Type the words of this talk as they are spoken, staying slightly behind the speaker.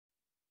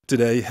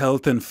Today,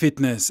 health and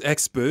fitness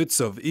experts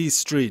of East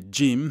Street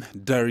Gym,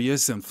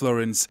 Darius and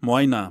Florence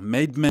Moaina,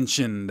 made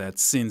mention that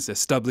since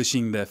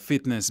establishing their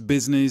fitness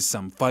business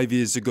some 5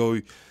 years ago,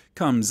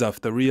 comes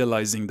after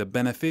realizing the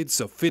benefits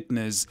of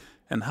fitness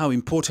and how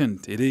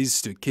important it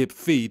is to keep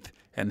fit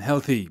and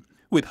healthy.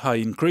 With high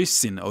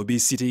increase in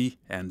obesity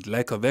and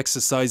lack of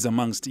exercise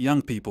amongst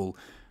young people,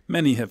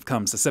 many have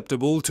come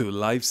susceptible to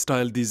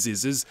lifestyle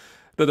diseases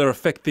that are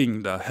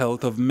affecting the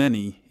health of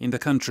many in the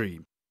country.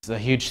 It's a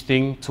huge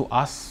thing to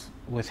us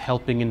with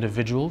helping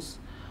individuals,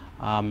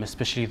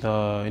 especially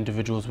the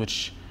individuals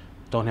which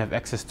don't have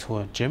access to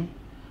a gym.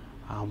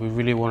 We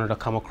really wanted to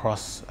come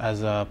across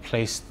as a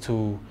place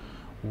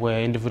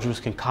where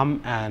individuals can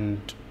come and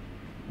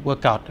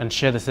work out and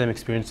share the same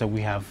experience that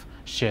we have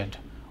shared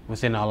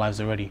within our lives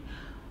already.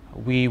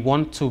 We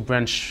want to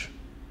branch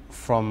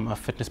from a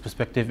fitness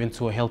perspective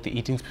into a healthy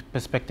eating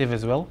perspective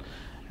as well.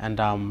 And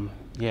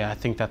I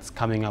think that's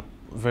coming up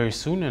very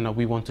soon, and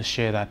we want to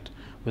share that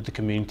with the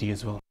community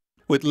as well.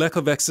 With lack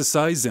of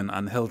exercise and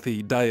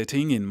unhealthy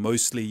dieting in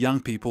mostly young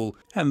people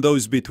and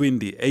those between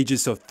the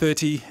ages of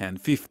 30 and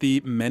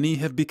 50, many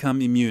have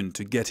become immune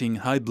to getting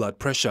high blood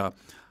pressure,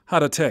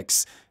 heart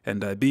attacks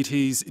and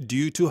diabetes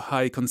due to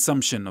high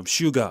consumption of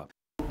sugar.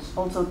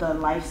 Also the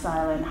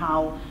lifestyle and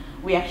how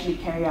we actually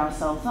carry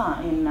ourselves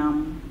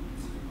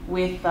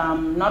with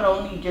not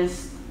only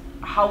just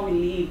how we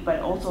live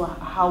but also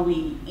how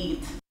we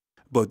eat.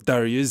 Both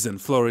Darius and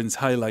Florence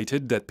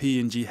highlighted that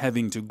PNG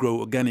having to grow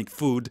organic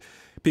food,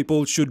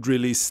 people should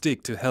really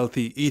stick to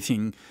healthy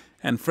eating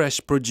and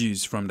fresh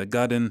produce from the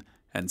garden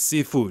and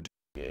seafood.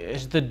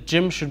 The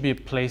gym should be a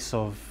place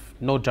of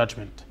no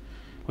judgment.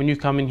 When you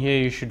come in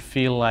here, you should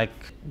feel like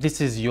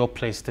this is your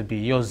place to be,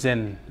 your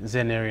zen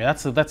area.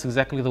 That's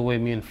exactly the way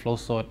me and Flo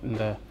saw it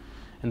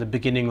in the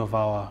beginning of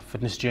our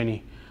fitness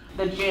journey.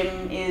 The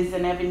gym is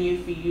an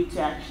avenue for you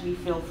to actually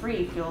feel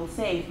free, feel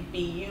safe, be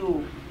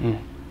you.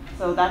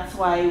 So that's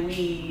why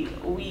we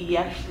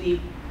actually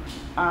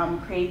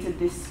created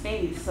this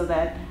space so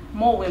that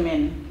more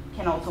women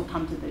can also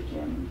come to the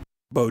gym.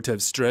 Both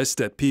have stressed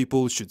that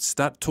people should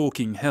start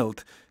talking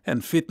health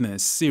and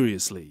fitness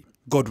seriously.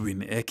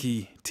 Godwin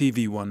Eki,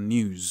 TV1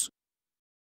 News.